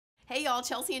Hey y'all,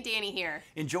 Chelsea and Danny here.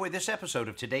 Enjoy this episode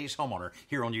of Today's Homeowner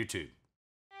here on YouTube.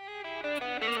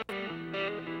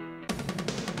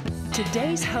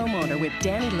 Today's Homeowner with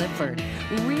Danny Lipford.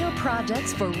 Real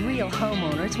projects for real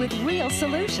homeowners with real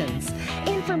solutions.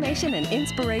 Information and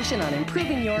inspiration on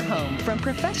improving your home from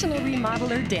professional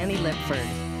remodeler Danny Lipford.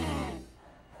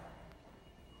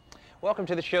 Welcome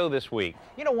to the show this week.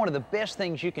 You know, one of the best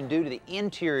things you can do to the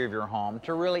interior of your home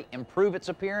to really improve its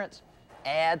appearance?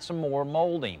 Add some more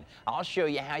molding. I'll show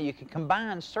you how you can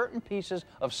combine certain pieces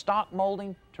of stock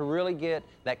molding to really get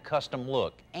that custom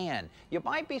look. And you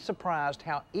might be surprised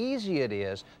how easy it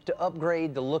is to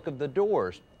upgrade the look of the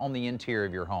doors on the interior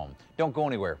of your home. Don't go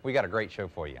anywhere. We got a great show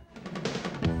for you.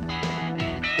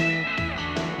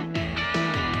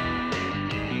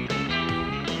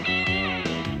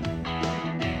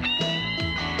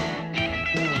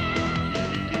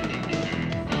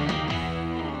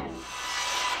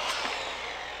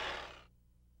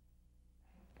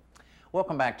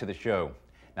 Welcome back to the show.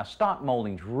 Now, stock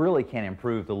moldings really can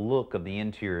improve the look of the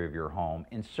interior of your home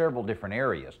in several different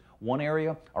areas. One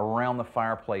area around the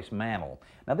fireplace mantle.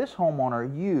 Now, this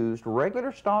homeowner used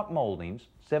regular stock moldings,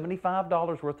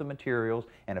 $75 worth of materials,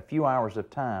 and a few hours of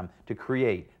time to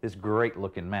create this great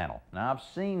looking mantle. Now, I've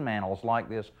seen mantles like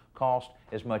this cost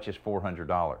as much as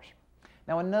 $400.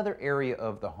 Now, another area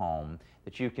of the home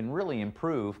that you can really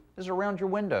improve is around your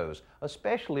windows,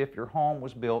 especially if your home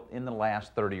was built in the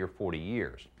last 30 or 40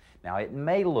 years. Now, it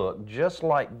may look just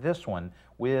like this one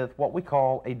with what we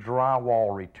call a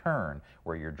drywall return,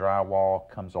 where your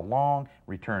drywall comes along,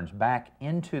 returns back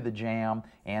into the jamb,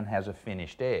 and has a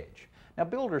finished edge. Now,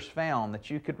 builders found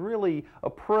that you could really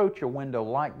approach a window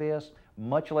like this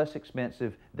much less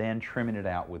expensive than trimming it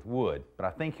out with wood. But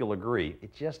I think you'll agree,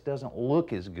 it just doesn't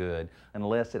look as good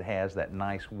unless it has that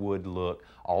nice wood look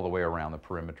all the way around the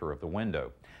perimeter of the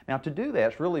window. Now, to do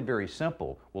that, it's really very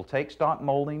simple. We'll take stock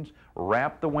moldings,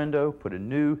 wrap the window, put a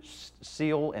new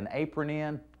seal and apron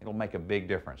in. It'll make a big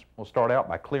difference. We'll start out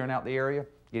by clearing out the area,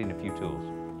 getting a few tools.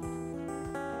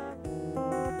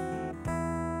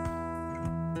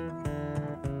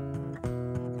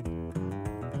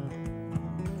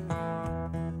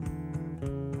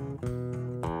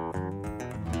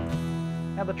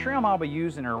 Now, the trim I'll be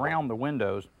using around the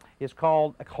windows is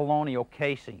called a colonial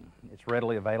casing. It's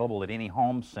readily available at any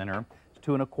home center. It's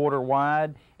 2 1/4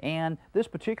 wide, and this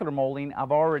particular molding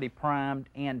I've already primed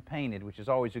and painted, which is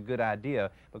always a good idea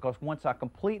because once I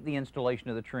complete the installation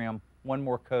of the trim, one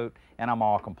more coat and I'm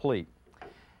all complete.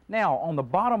 Now, on the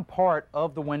bottom part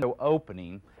of the window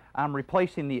opening, I'm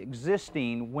replacing the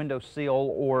existing window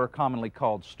sill, or commonly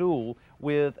called stool,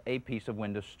 with a piece of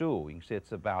window stool. You can see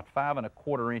it's about 5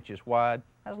 1/4 inches wide.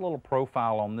 Has a little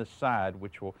profile on this side,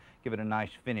 which will give it a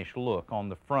nice finished look on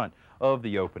the front of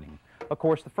the opening. Of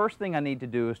course, the first thing I need to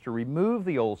do is to remove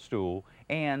the old stool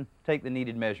and take the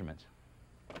needed measurements.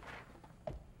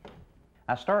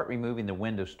 I start removing the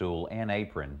window stool and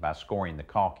apron by scoring the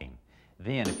caulking.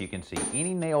 Then, if you can see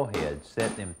any nail heads,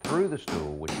 set them through the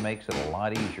stool, which makes it a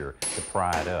lot easier to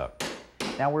pry it up.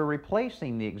 Now, we're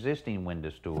replacing the existing window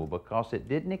stool because it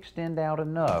didn't extend out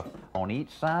enough on each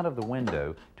side of the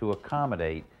window to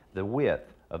accommodate the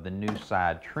width of the new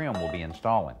side trim we'll be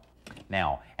installing.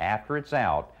 Now, after it's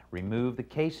out, remove the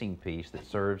casing piece that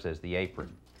serves as the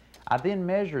apron. I then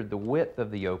measured the width of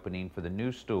the opening for the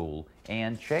new stool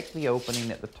and checked the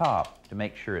opening at the top to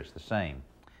make sure it's the same.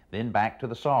 Then back to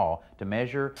the saw to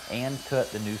measure and cut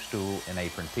the new stool and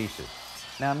apron pieces.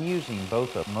 Now, I'm using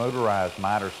both a motorized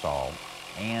miter saw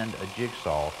and a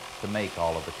jigsaw to make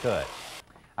all of the cuts.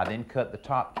 I then cut the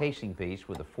top casing piece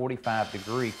with a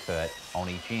 45-degree cut on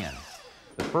each end.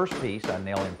 The first piece I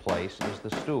nail in place is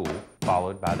the stool,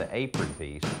 followed by the apron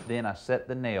piece. Then I set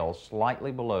the nails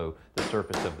slightly below the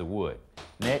surface of the wood.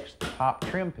 Next, the top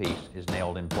trim piece is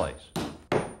nailed in place.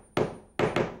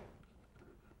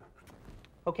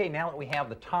 Okay, now that we have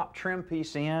the top trim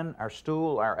piece in, our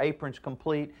stool, our apron's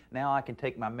complete, now I can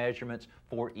take my measurements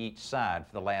for each side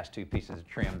for the last 2 pieces of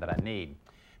trim that I need.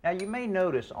 Now, you may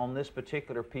notice on this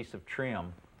particular piece of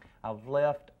trim, I've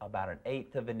left about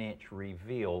 1/8 of an inch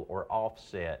reveal or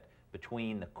offset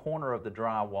between the corner of the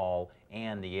drywall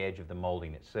and the edge of the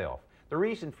molding itself. The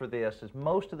reason for this is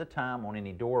most of the time on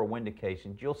any door or window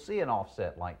casings, you'll see an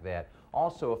offset like that.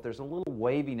 Also, if there's a little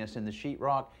waviness in the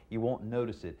sheetrock, you won't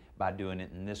notice it by doing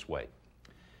it in this way.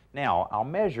 Now, I'll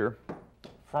measure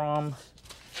from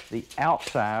the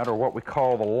outside, or what we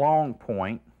call the long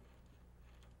point,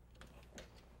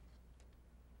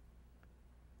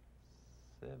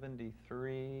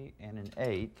 73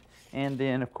 1/8, and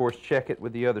then of course check it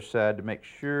with the other side to make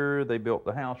sure they built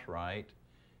the house right,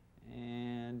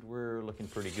 and we're looking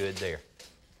pretty good there.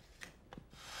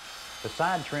 The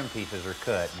side trim pieces are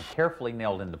cut and carefully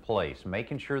nailed into place,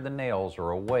 making sure the nails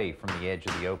are away from the edge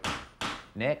of the opening.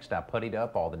 Next, I puttied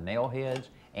up all the nail heads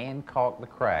and caulked the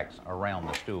cracks around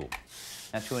the stool.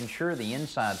 Now, to ensure the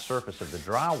inside surface of the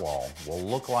drywall will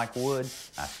look like wood,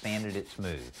 I sanded it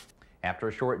smooth. After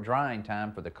a short drying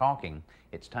time for the caulking,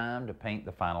 it's time to paint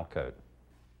the final coat.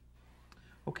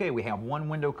 Okay, we have one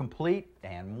window complete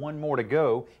and one more to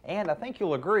go, and I think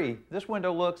you'll agree this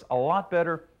window looks a lot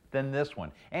better than this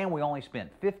one. And we only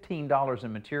spent $15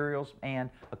 in materials and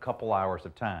a couple hours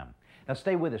of time. Now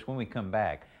stay with us when we come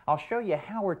back. I'll show you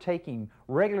how we're taking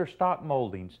regular stock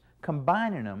moldings,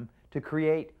 combining them to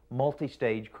create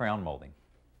multi-stage crown molding.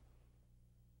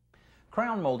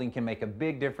 Crown molding can make a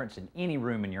big difference in any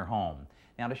room in your home.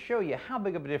 Now to show you how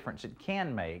big of a difference it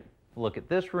can make, look at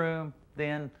this room,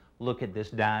 then look at this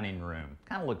dining room.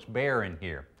 Kind of looks bare in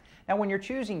here. Now when you're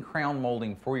choosing crown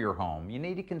molding for your home, you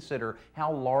need to consider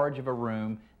how large of a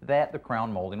room that the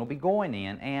crown molding will be going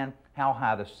in and how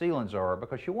high the ceilings are,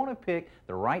 because you want to pick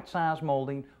the right size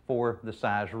molding for the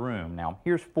size room. Now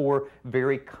here's 4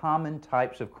 very common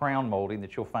types of crown molding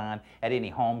that you'll find at any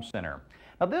home center.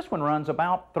 Now this one runs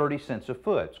about 30 cents a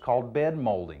foot. It's called bed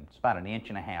molding. It's about 1.5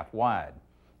 inches wide.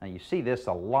 Now you see this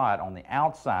a lot on the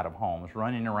outside of homes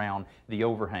running around the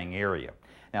overhang area.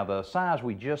 Now the size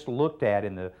we just looked at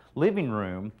in the living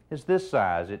room is this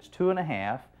size. It's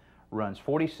 2.5, runs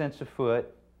 40 cents a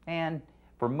foot, and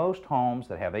for most homes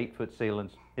that have 8-foot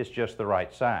ceilings, it's just the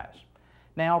right size.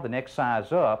 Now the next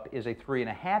size up is a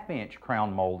 3.5-inch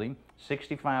crown molding,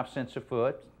 65 cents a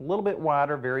foot, a little bit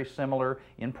wider, very similar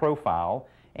in profile.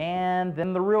 And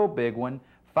then the real big one,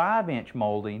 5-inch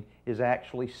molding, is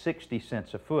actually 60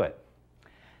 cents a foot.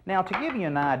 Now to give you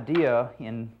an idea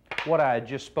in what I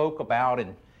just spoke about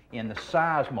in the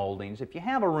size moldings, if you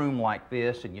have a room like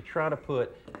this and you try to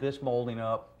put this molding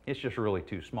up, it's just really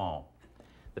too small.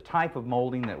 The type of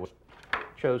molding that was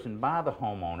chosen by the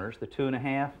homeowners, the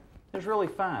 2.5, is really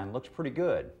fine, looks pretty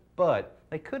good. But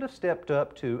they could have stepped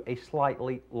up to a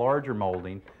slightly larger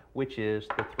molding, which is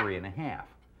the 3.5.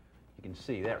 You can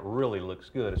see that really looks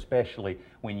good, especially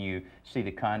when you see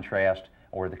the contrast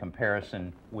or the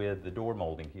comparison with the door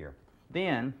molding here.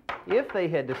 Then, if they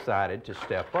had decided to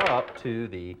step up to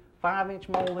the 5-inch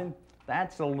molding,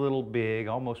 that's a little big,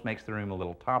 almost makes the room a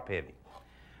little top-heavy.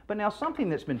 But now something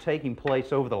that's been taking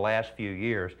place over the last few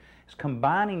years is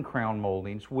combining crown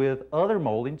moldings with other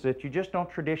moldings that you just don't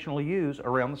traditionally use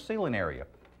around the ceiling area.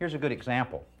 Here's a good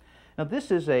example. Now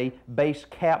this is a base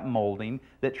cap molding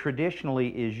that traditionally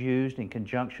is used in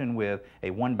conjunction with a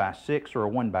 1x6 or a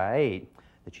 1x8,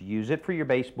 that you use it for your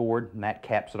baseboard and that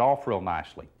caps it off real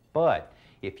nicely. But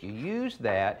if you use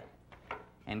that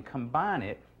and combine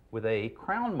it with a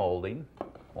crown molding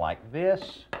like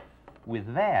this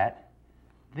with that,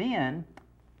 then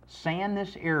sand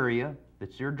this area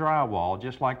that's your drywall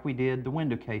just like we did the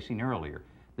window casing earlier.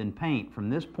 Then paint from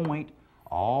this point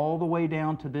all the way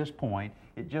down to this point.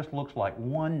 It just looks like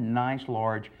one nice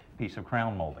large piece of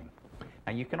crown molding.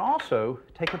 Now you can also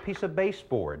take a piece of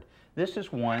baseboard. This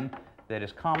is one that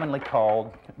is commonly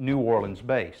called New Orleans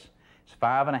base. It's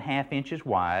 5.5 inches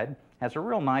wide, has a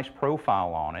real nice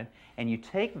profile on it, and you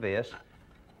take this,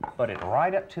 put it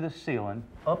right up to the ceiling,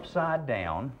 upside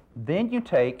down. Then you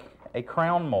take a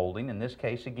crown molding, in this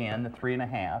case again the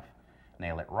 3.5,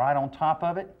 nail it right on top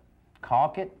of it,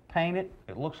 caulk it, paint it.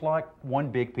 It looks like one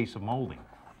big piece of molding.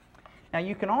 Now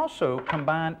you can also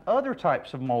combine other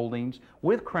types of moldings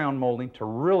with crown molding to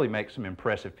really make some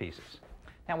impressive pieces.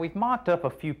 Now we've mocked up a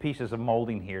few pieces of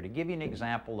molding here to give you an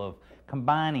example of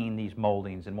combining these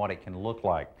moldings and what it can look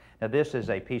like. Now this is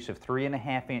a piece of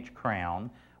 3.5-inch crown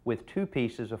with 2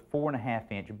 pieces of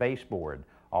 4.5-inch baseboard.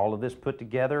 All of this put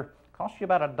together costs you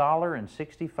about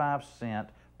 $1.65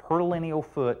 per lineal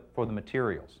foot for the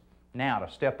materials. Now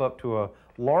to step up to a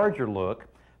larger look,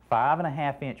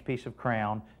 5.5-inch piece of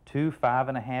crown, 2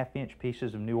 5.5-inch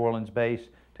pieces of New Orleans base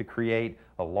to create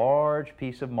a large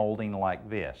piece of molding like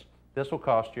this. This will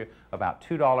cost you about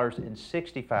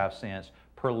 $2.65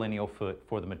 per lineal foot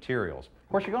for the materials. Of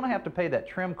course, you're going to have to pay that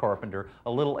trim carpenter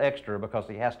a little extra because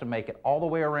he has to make it all the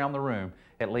way around the room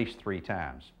at least 3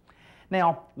 times.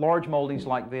 Now, large moldings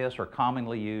like this are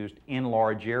commonly used in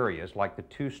large areas like the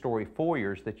 2-story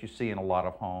foyers that you see in a lot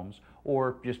of homes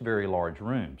or just very large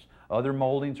rooms. Other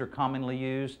moldings are commonly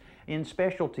used in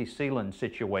specialty ceiling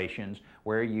situations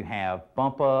where you have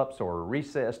bump ups or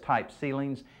recess type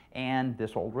ceilings, and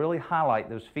this will really highlight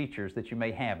those features that you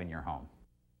may have in your home.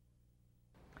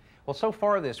 Well, so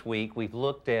far this week we've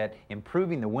looked at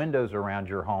improving the windows around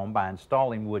your home by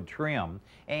installing wood trim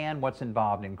and what's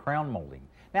involved in crown molding.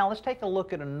 Now let's take a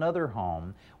look at another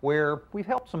home where we've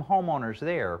helped some homeowners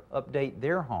there update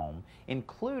their home,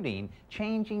 including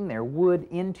changing their wood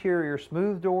interior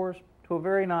smooth doors to a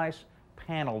very nice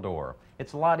panel door.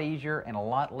 It's a lot easier and a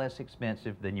lot less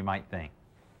expensive than you might think.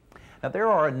 Now there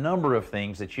are a number of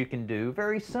things that you can do,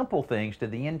 very simple things to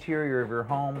the interior of your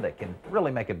home that can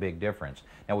really make a big difference.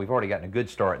 Now we've already gotten a good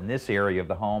start in this area of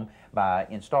the home by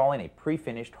installing a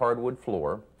pre-finished hardwood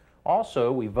floor.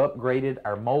 Also, we've upgraded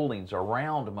our moldings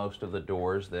around most of the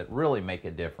doors that really make a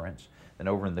difference. Then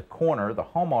over in the corner, the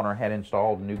homeowner had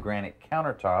installed a new granite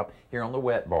countertop here on the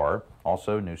wet bar,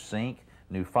 also new sink,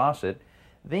 new faucet.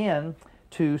 Then,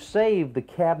 to save the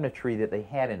cabinetry that they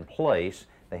had in place,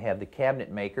 they had the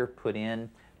cabinet maker put in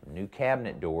new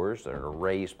cabinet doors that are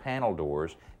raised panel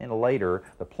doors, and later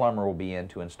the plumber will be in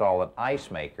to install an ice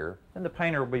maker, and the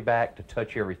painter will be back to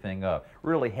touch everything up.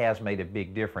 Really has made a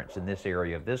big difference in this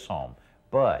area of this home.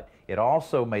 But it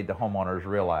also made the homeowners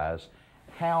realize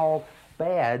how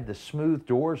bad the smooth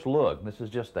doors look. This is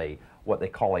just what they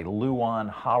call a Luan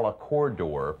hollow core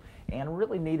door, and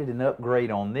really needed an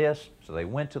upgrade on this, so they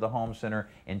went to the home center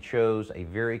and chose a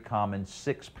very common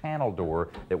 6-panel door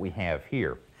that we have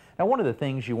here. Now one of the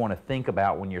things you want to think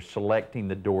about when you're selecting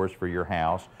the doors for your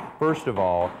house, first of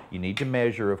all, you need to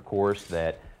measure, of course,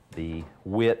 that the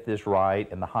width is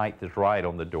right and the height is right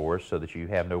on the doors so that you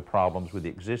have no problems with the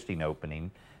existing opening.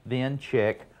 Then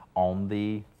check on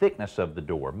the thickness of the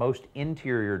door. Most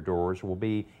interior doors will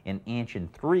be 1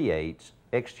 3/8 inches.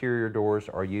 Exterior doors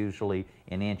are usually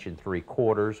 1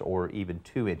 3/4 inches or even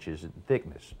 2 inches in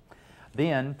thickness.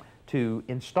 Then, to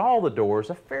install the doors,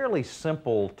 a fairly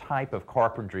simple type of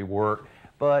carpentry work,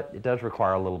 but it does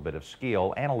require a little bit of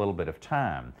skill and a little bit of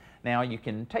time. Now, you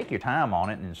can take your time on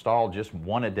it and install just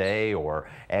one a day or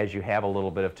as you have a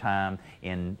little bit of time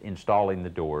in installing the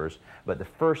doors, but the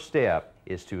first step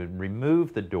is to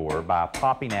remove the door by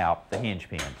popping out the hinge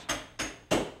pins.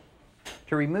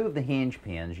 To remove the hinge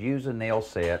pins, use a nail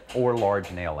set or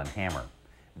large nail and hammer.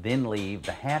 Then leave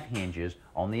the half hinges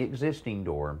on the existing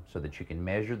door so that you can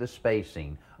measure the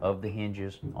spacing of the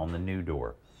hinges on the new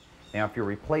door. Now, if you're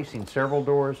replacing several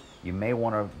doors, you may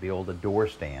want to build a door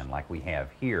stand like we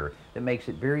have here that makes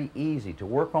it very easy to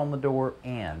work on the door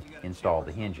and install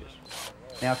the hinges.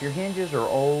 Now, if your hinges are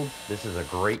old, this is a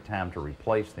great time to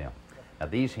replace them. Now,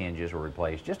 these hinges were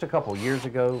replaced just a couple years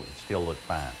ago and still look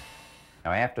fine.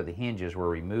 Now, after the hinges were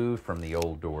removed from the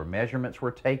old door, measurements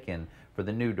were taken for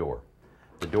the new door.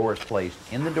 The door is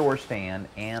placed in the door stand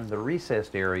and the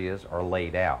recessed areas are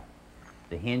laid out.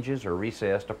 The hinges are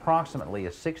recessed approximately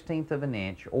 1/16 of an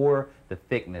inch or the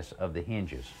thickness of the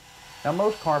hinges. Now,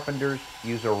 most carpenters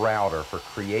use a router for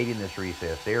creating this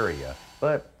recessed area,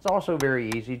 but it's also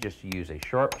very easy just to use a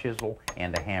sharp chisel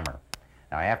and a hammer.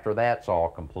 Now, after that's all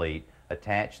complete,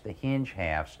 attach the hinge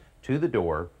halves to the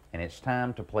door and it's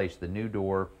time to place the new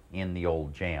door in the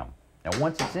old jamb. Now,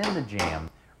 once it's in the jamb,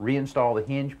 reinstall the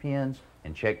hinge pins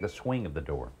and check the swing of the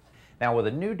door. Now, with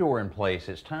a new door in place,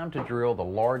 it's time to drill the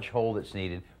large hole that's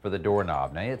needed for the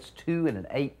doorknob. Now, it's 2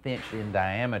 1/8 inches in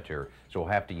diameter, so we'll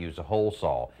have to use a hole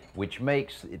saw, which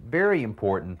makes it very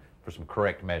important for some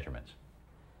correct measurements.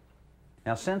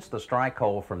 Now, since the strike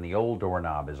hole from the old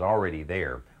doorknob is already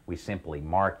there, we simply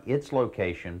mark its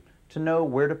location to know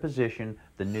where to position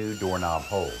the new doorknob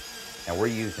hole. Now, we're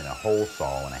using a hole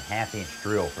saw and a 1/2 inch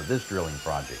drill for this drilling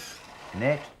project.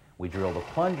 Next, we drill the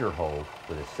plunger hole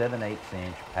with a 7/8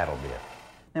 inch paddle bit.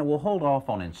 Now, we'll hold off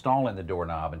on installing the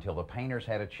doorknob until the painters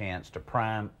had a chance to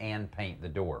prime and paint the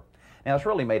door. Now, it's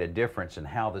really made a difference in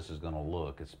how this is going to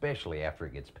look, especially after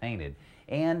it gets painted,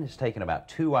 and it's taken about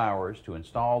 2 hours to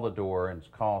install the door, and it's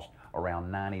cost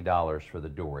around $90 for the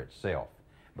door itself.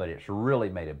 But it's really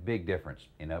made a big difference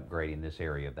in upgrading this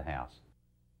area of the house.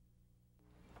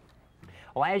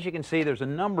 Well, as you can see, there's a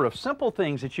number of simple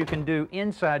things that you can do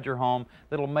inside your home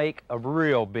that'll make a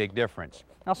real big difference.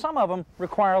 Now, some of them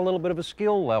require a little bit of a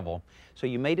skill level, so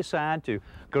you may decide to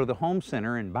go to the home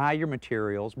center and buy your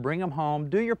materials, bring them home,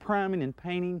 do your priming and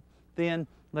painting, then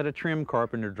let a trim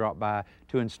carpenter drop by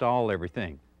to install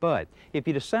everything. But if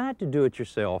you decide to do it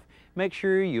yourself, make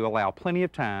sure you allow plenty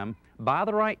of time, buy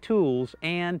the right tools,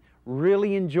 and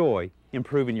really enjoy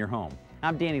improving your home.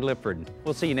 I'm Danny Lipford.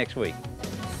 We'll see you next week.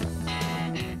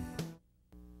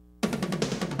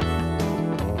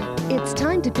 It's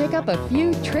time to pick up a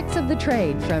few tricks of the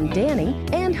trade from Danny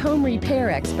and home repair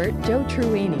expert Joe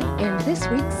Truini in this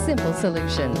week's Simple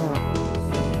Solution.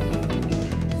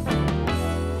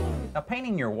 Now,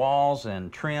 painting your walls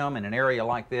and trim in an area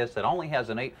like this that only has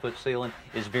an 8-foot ceiling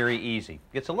is very easy.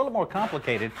 It gets a little more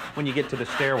complicated when you get to the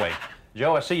stairway.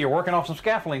 Joe, I see you're working off some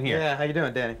scaffolding here. Yeah, how you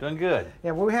doing, Danny? Doing good.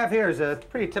 Yeah, what we have here is a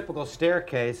pretty typical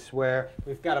staircase where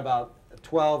we've got about a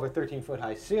 12 or 13 foot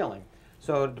high ceiling.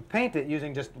 So to paint it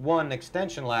using just one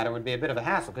extension ladder would be a bit of a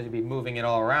hassle because you'd be moving it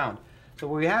all around. So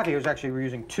what we have here is actually we're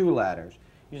using two ladders.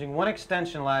 Using one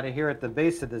extension ladder here at the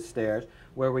base of the stairs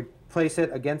where we place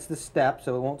it against the step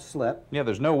so it won't slip. Yeah,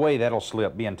 there's no way that'll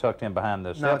slip being tucked in behind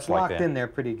the steps No, it's like locked that. in there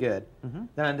pretty good.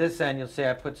 Then on this end you'll see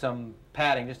I put some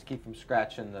padding just to keep from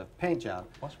scratching the paint job.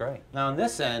 That's great. Now on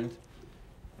this end,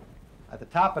 at the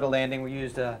top of the landing, we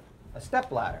used a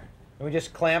step ladder. And we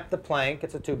just clamped the plank,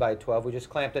 it's a 2x12, we just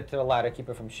clamped it to the ladder, keep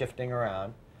it from shifting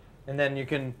around. And then you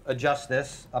can adjust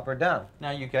this up or down.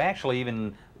 Now you could actually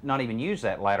not even use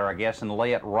that ladder, I guess, and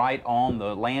lay it right on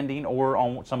the landing or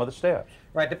on some of the steps.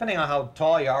 Right, depending on how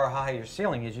tall you are or how high your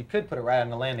ceiling is, you could put it right on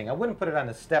the landing. I wouldn't put it on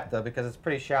the step though because it's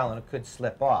pretty shallow and it could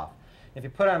slip off. If you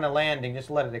put it on the landing, just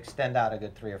let it extend out a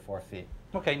good 3 or 4 feet.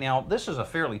 Okay, now this is a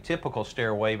fairly typical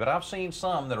stairway, but I've seen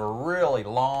some that are really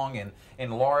long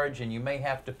and large, and you may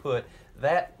have to put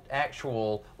that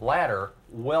actual ladder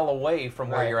well away from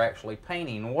where you're actually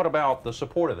painting. What about the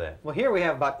support of that? Well, here we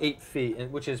have about 8 feet,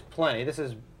 which is plenty. This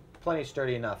is plenty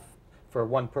sturdy enough for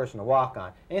one person to walk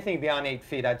on. Anything beyond 8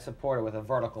 feet, I'd support it with a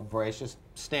vertical brace. Just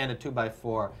stand a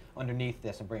 2x4 underneath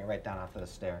this and bring it right down onto the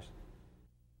stairs.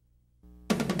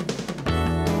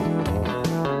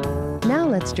 Now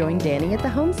let's join Danny at the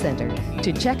Home Center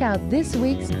to check out this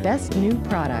week's best new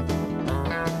product.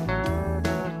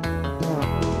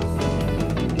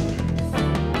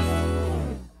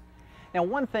 Now,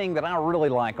 one thing that I really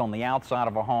like on the outside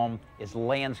of a home is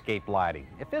landscape lighting.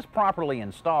 If it's properly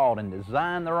installed and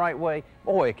designed the right way,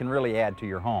 boy, it can really add to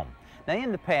your home. Now,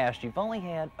 in the past, you've only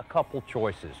had a couple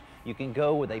choices. You can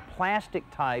go with a plastic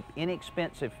type,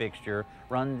 inexpensive fixture,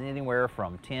 runs anywhere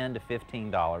from $10 to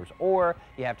 $15, or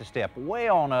you have to step way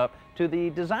on up to the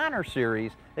designer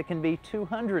series that can be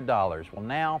 $200. Well,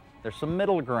 now there's some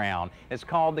middle ground. It's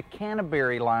called the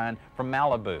Canterbury line from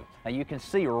Malibu. Now you can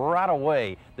see right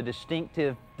away the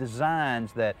distinctive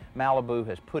designs that Malibu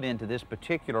has put into this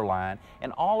particular line,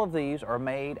 and all of these are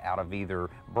made out of either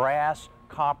brass,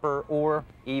 copper, or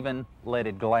even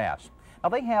leaded glass. Now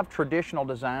they have traditional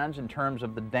designs in terms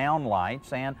of the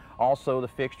downlights and also the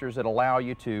fixtures that allow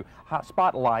you to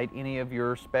spotlight any of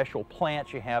your special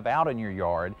plants you have out in your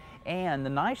yard. And the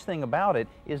nice thing about it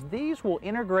is these will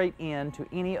integrate into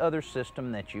any other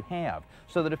system that you have,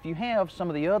 so that if you have some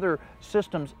of the other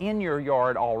systems in your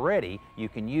yard already, you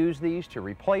can use these to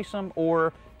replace them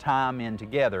or tie them in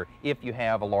together if you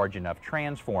have a large enough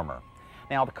transformer.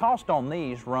 Now the cost on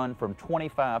these run from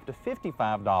 $25 to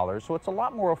 $55, so it's a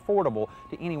lot more affordable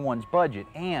to anyone's budget,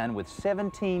 and with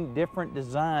 17 different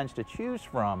designs to choose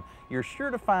from, you're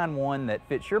sure to find one that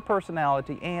fits your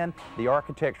personality and the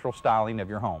architectural styling of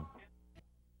your home.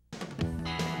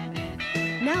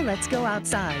 Now let's go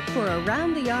outside for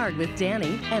Around the Yard with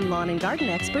Danny and lawn and garden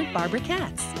expert Barbara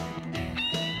Katz.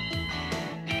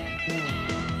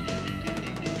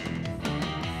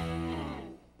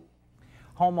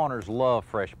 Homeowners love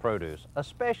fresh produce,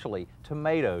 especially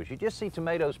tomatoes. You just see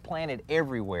tomatoes planted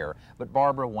everywhere. But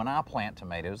Barbara, when I plant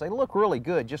tomatoes, they look really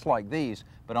good, just like these,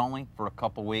 but only for a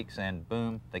couple weeks and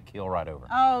boom, they kill right over.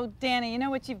 Oh, Danny, you know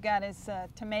what you've got is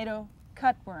tomato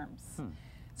cutworms.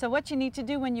 So what you need to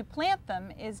do when you plant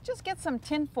them is just get some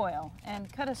tin foil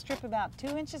and cut a strip about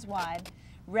 2 inches wide,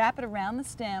 wrap it around the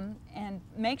stem, and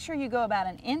make sure you go about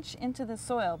 1 inch into the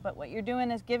soil. But what you're doing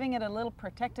is giving it a little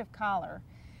protective collar.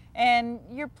 And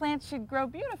your plant should grow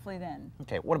beautifully then.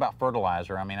 Okay, what about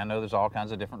fertilizer? I mean, I know there's all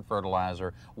kinds of different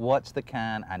fertilizer. What's the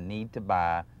kind I need to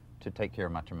buy to take care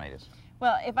of my tomatoes?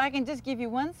 Well, if I can just give you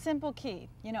one simple key.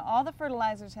 You know, all the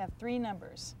fertilizers have 3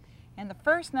 numbers. And the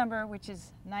first number, which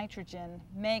is nitrogen,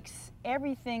 makes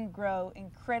everything grow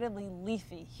incredibly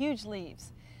leafy, huge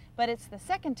leaves. But it's the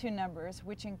second 2 numbers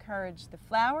which encourage the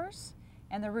flowers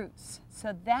and the roots.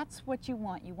 So that's what you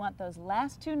want. You want those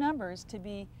last 2 numbers to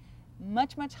be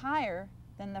much, much higher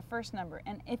than the first number.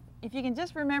 And if you can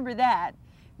just remember that,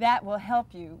 that will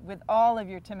help you with all of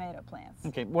your tomato plants.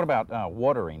 Okay, what about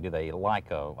watering? Do they like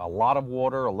a lot of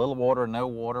water, a little water, no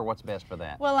water? What's best for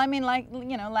that? Well, I mean, like,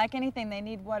 you know, like anything, they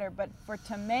need water, but for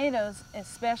tomatoes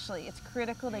especially, it's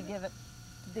critical to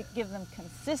give them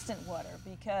consistent water,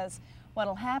 because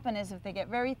what'll happen is if they get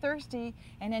very thirsty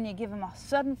and then you give them a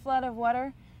sudden flood of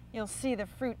water, you'll see the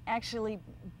fruit actually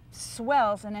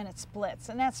swells and then it splits,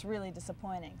 and that's really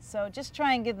disappointing. So just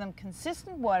try and give them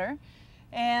consistent water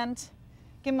and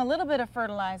give them a little bit of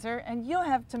fertilizer, and you'll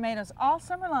have tomatoes all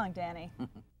summer long, Danny.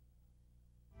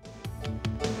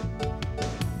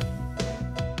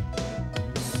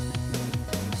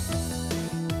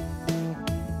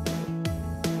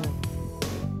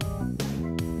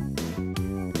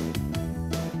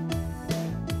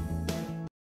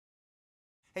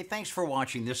 thanks for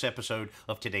watching this episode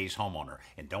of Today's Homeowner.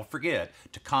 And don't forget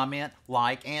to comment,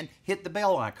 like, and hit the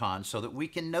bell icon so that we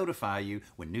can notify you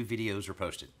when new videos are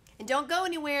posted. And don't go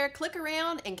anywhere, click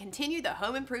around and continue the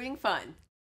home improving fun.